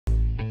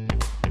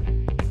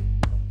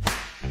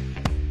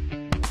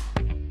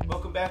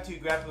back to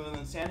Grappling with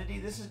Insanity.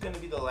 This is going to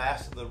be the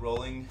last of the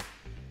rolling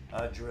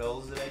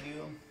drills that I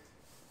do.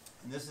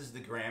 And this is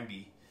the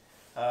Granby.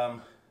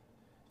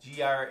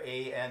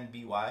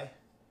 G-R-A-N-B-Y.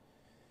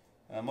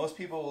 Most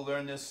people will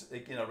learn this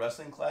like in a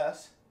wrestling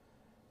class.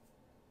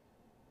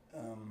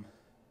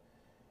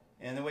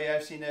 And the way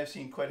I've seen it, I've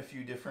seen quite a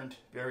few different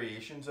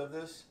variations of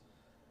this.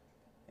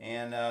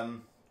 And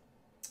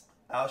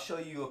I'll show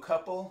you a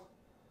couple.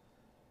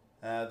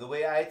 The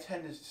way I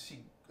tend to see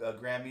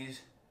Granbys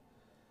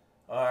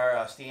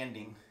are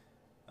standing.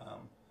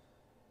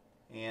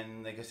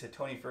 And like I said,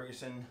 Tony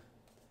Ferguson,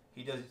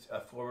 he does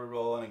a forward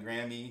roll on a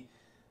Granby.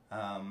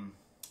 A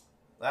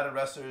lot of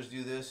wrestlers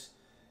do this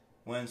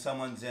when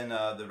someone's in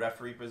the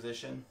referee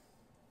position,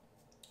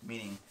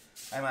 meaning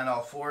I'm on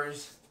all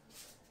fours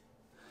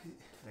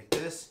like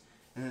this,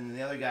 and then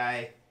the other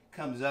guy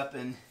comes up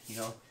and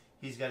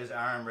he's got his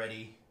arm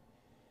ready,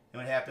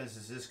 and what happens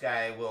is this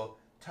guy will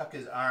tuck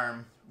his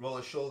arm, roll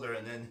his shoulder,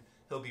 and then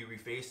he'll be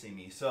refacing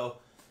me. So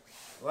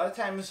a lot of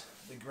times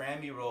the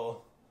Granby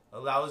roll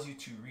allows you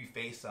to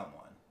reface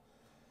someone.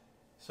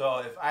 So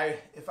if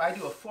I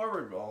do a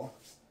forward roll,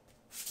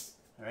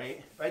 all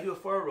right, if I do a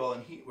forward roll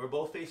and we're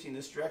both facing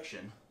this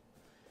direction,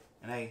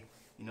 and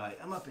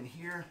I'm up in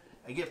here,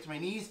 I get up to my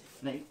knees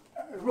and I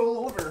roll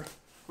over,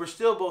 we're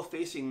still both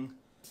facing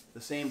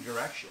the same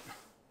direction,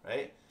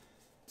 right?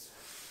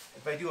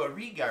 If I do a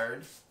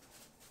regard,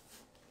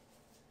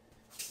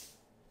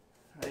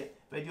 right?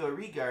 If I do a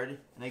regard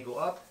and I go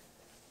up,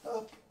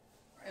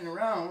 and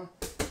around,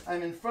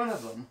 I'm in front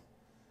of them.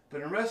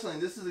 But in wrestling,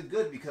 this isn't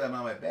good because I'm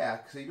on my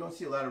back, so you don't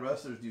see a lot of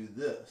wrestlers do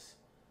this,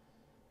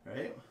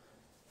 right?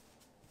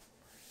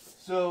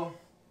 So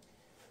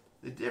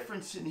the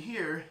difference in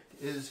here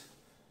is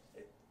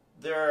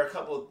there are a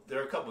couple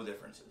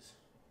differences,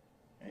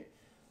 right?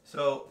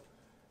 So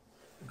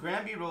the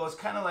Granby roll is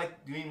kind of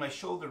like doing my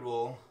shoulder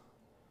roll,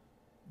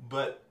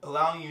 but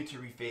allowing you to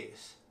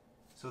reface.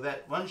 So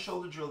that one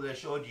shoulder drill that I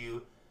showed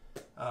you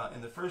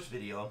in the first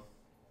video,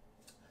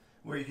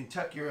 where you can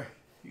tuck your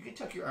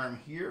arm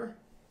here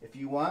if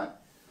you want,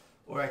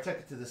 or I tuck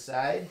it to the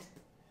side,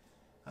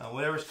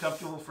 whatever's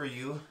comfortable for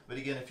you. But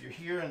again, if you're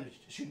here and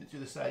shooting it to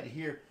the side to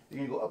here, you're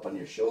gonna go up on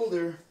your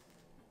shoulder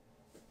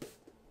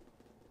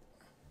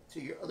to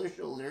your other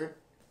shoulder,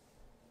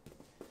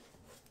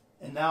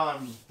 and now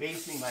I'm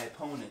facing my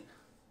opponent,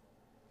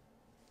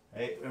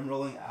 right? I'm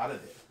rolling out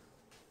of it.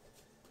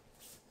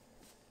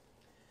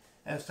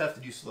 That's tough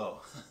to do slow.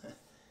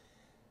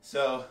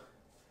 So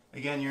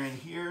again, you're in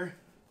here,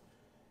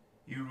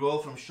 you roll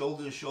from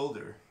shoulder to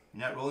shoulder.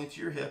 You're not rolling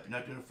to your hip, you're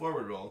not doing a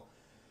forward roll,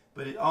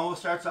 but it almost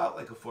starts out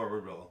like a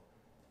forward roll,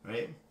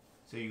 right?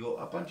 So you go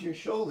up onto your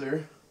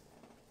shoulder,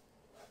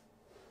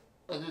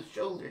 on this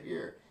shoulder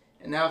here,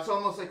 and now it's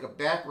almost like a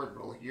backward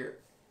roll here.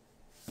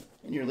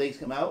 And your legs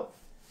come out,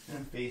 and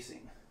I'm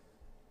facing,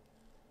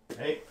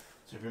 right?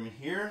 So if I'm in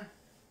here,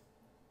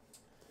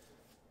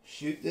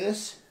 shoot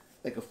this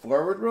like a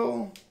forward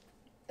roll,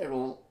 I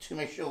roll to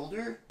my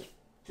shoulder,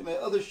 to my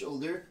other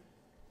shoulder,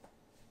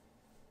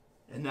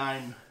 and now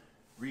I'm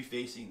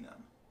refacing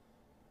them,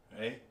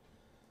 right?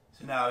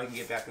 So now I can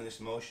get back in this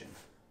motion.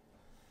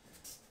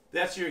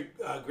 That's your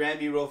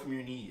Granby roll from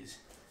your knees.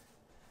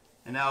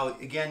 And now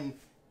again,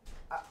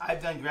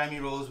 I've done Granby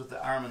rolls with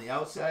the arm on the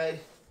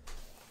outside,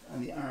 on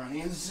the arm on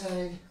the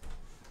inside,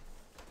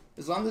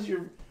 as long as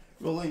you're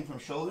rolling from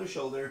shoulder to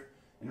shoulder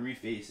and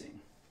refacing.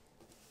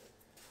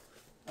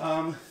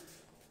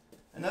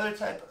 Another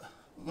type,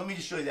 let me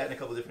just show you that in a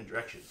couple different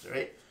directions, all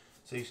right?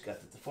 So you just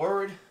got the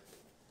forward.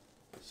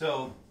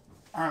 So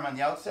arm on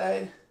the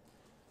outside,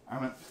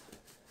 arm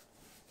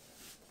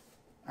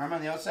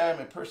on the outside,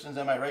 my person's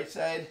on my right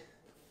side.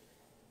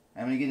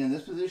 I'm going to get in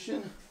this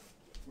position,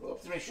 roll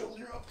up to my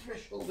shoulder,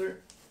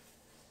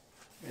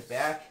 right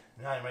back,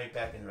 now I'm right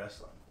back in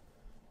wrestling,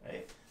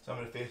 right? So I'm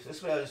going to face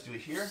this way, I'll just do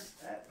it here.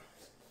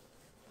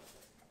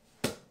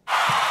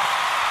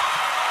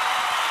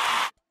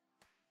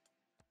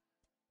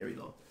 There we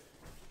go.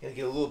 Got to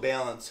get a little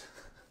balance.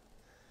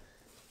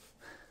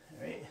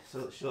 All right,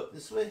 so show it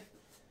this way,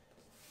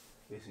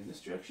 facing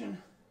this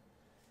direction.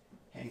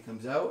 Hand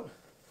comes out,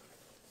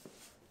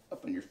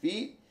 up on your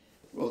feet,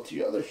 roll to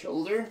your other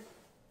shoulder,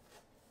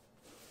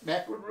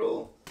 backward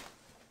roll,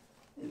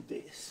 and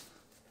base.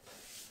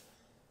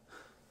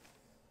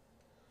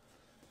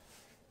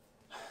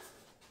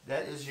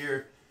 That is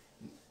your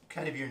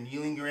kind of your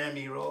kneeling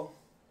Granby roll.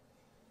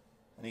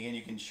 And again,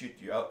 you can shoot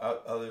your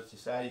other to the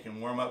side. You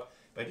can warm up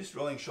by just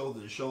rolling shoulder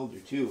to shoulder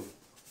too.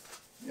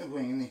 You're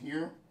going in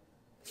here,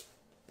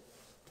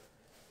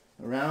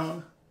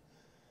 around,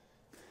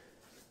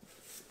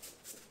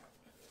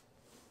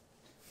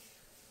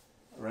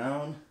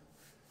 around.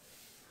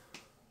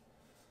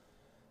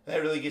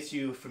 That really gets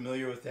you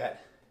familiar with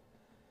that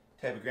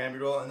type of Granby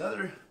roll.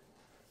 Another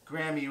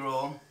Granby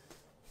roll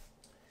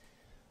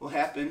will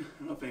happen, I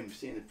don't know if I'm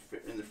staying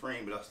in the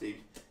frame, but I'll stay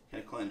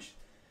kind of clenched.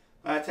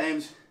 A lot of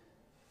times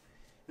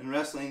in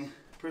wrestling,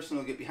 a person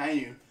will get behind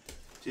you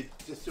to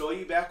throw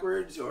you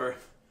backwards, or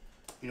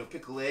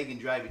pick a leg and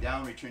drive you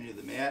down, return you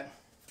to the mat.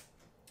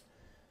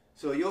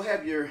 So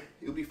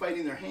you'll be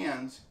fighting their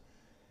hands,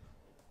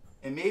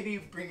 and maybe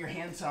bring your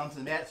hands down to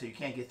the mat so you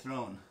can't get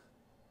thrown,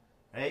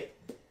 right?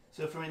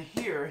 So from in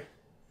here,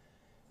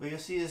 what you'll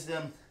see is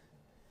them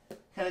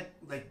kind of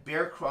like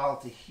bear crawl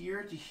to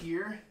here,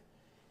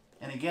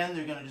 and again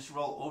they're going to just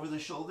roll over the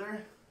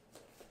shoulder,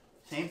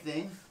 same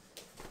thing,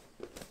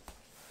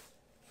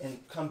 and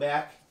come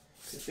back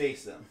to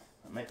face them.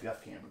 I might be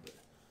off camera, but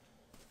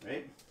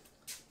right?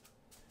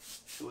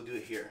 So we'll do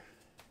it here.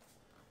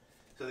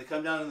 So they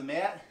come down to the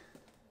mat,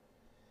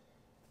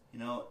 you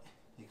know,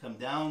 they come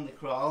down, they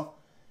crawl,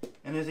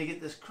 and as they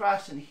get this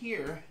cross in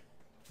here,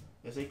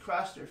 as they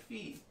cross their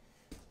feet,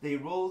 they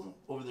roll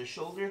over their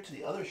shoulder to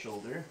the other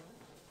shoulder.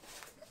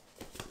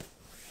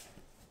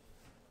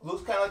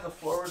 Looks kind of like a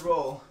forward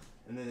roll,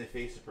 and then they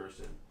face the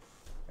person,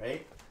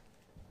 right?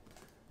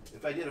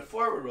 If I did a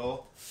forward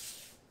roll,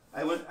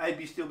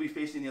 I'd still be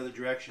facing the other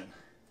direction,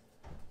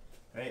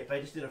 right? If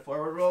I just did a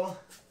forward roll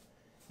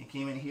and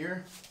came in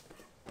here,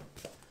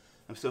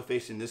 I'm still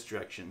facing this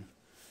direction.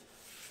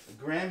 A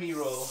Granby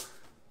roll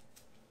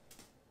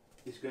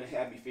is going to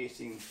have me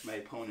facing my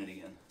opponent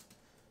again.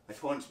 My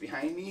opponent's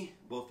behind me,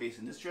 both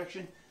facing this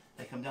direction.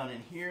 I come down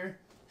in here,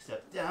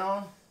 step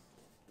down.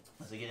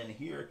 As I get in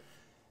here,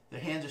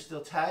 their hands are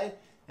still tied,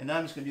 and now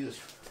I'm just going to do this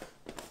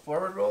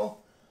forward roll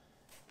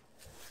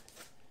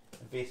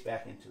and face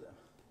back into them.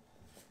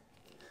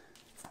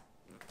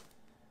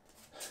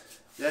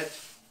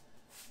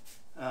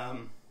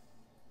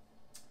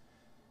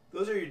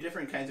 Those are your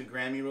different kinds of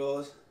Granby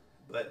rolls,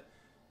 but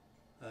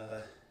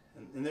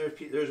and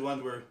there's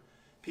ones where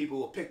people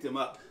will pick them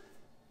up,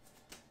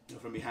 you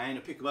know, from behind,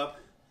 and pick them up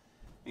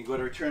and go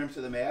to return them to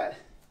the mat.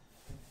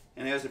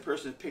 And as the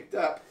person picked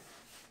up,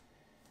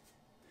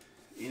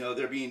 you know,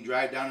 they're being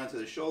dragged down onto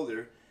the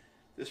shoulder.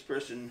 This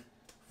person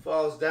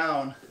falls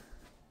down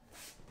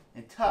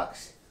and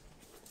tucks,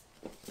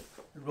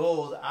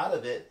 rolls out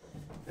of it,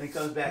 and then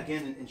comes back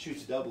in and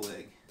shoots a double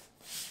leg.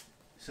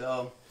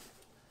 So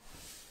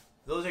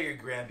those are your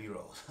Granby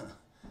rolls.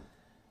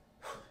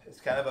 It's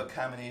kind of a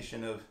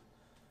combination of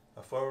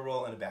a forward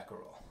roll and a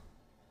backward roll.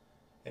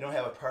 I don't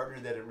have a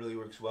partner that it really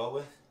works well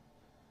with,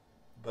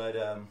 but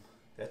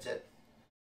that's it.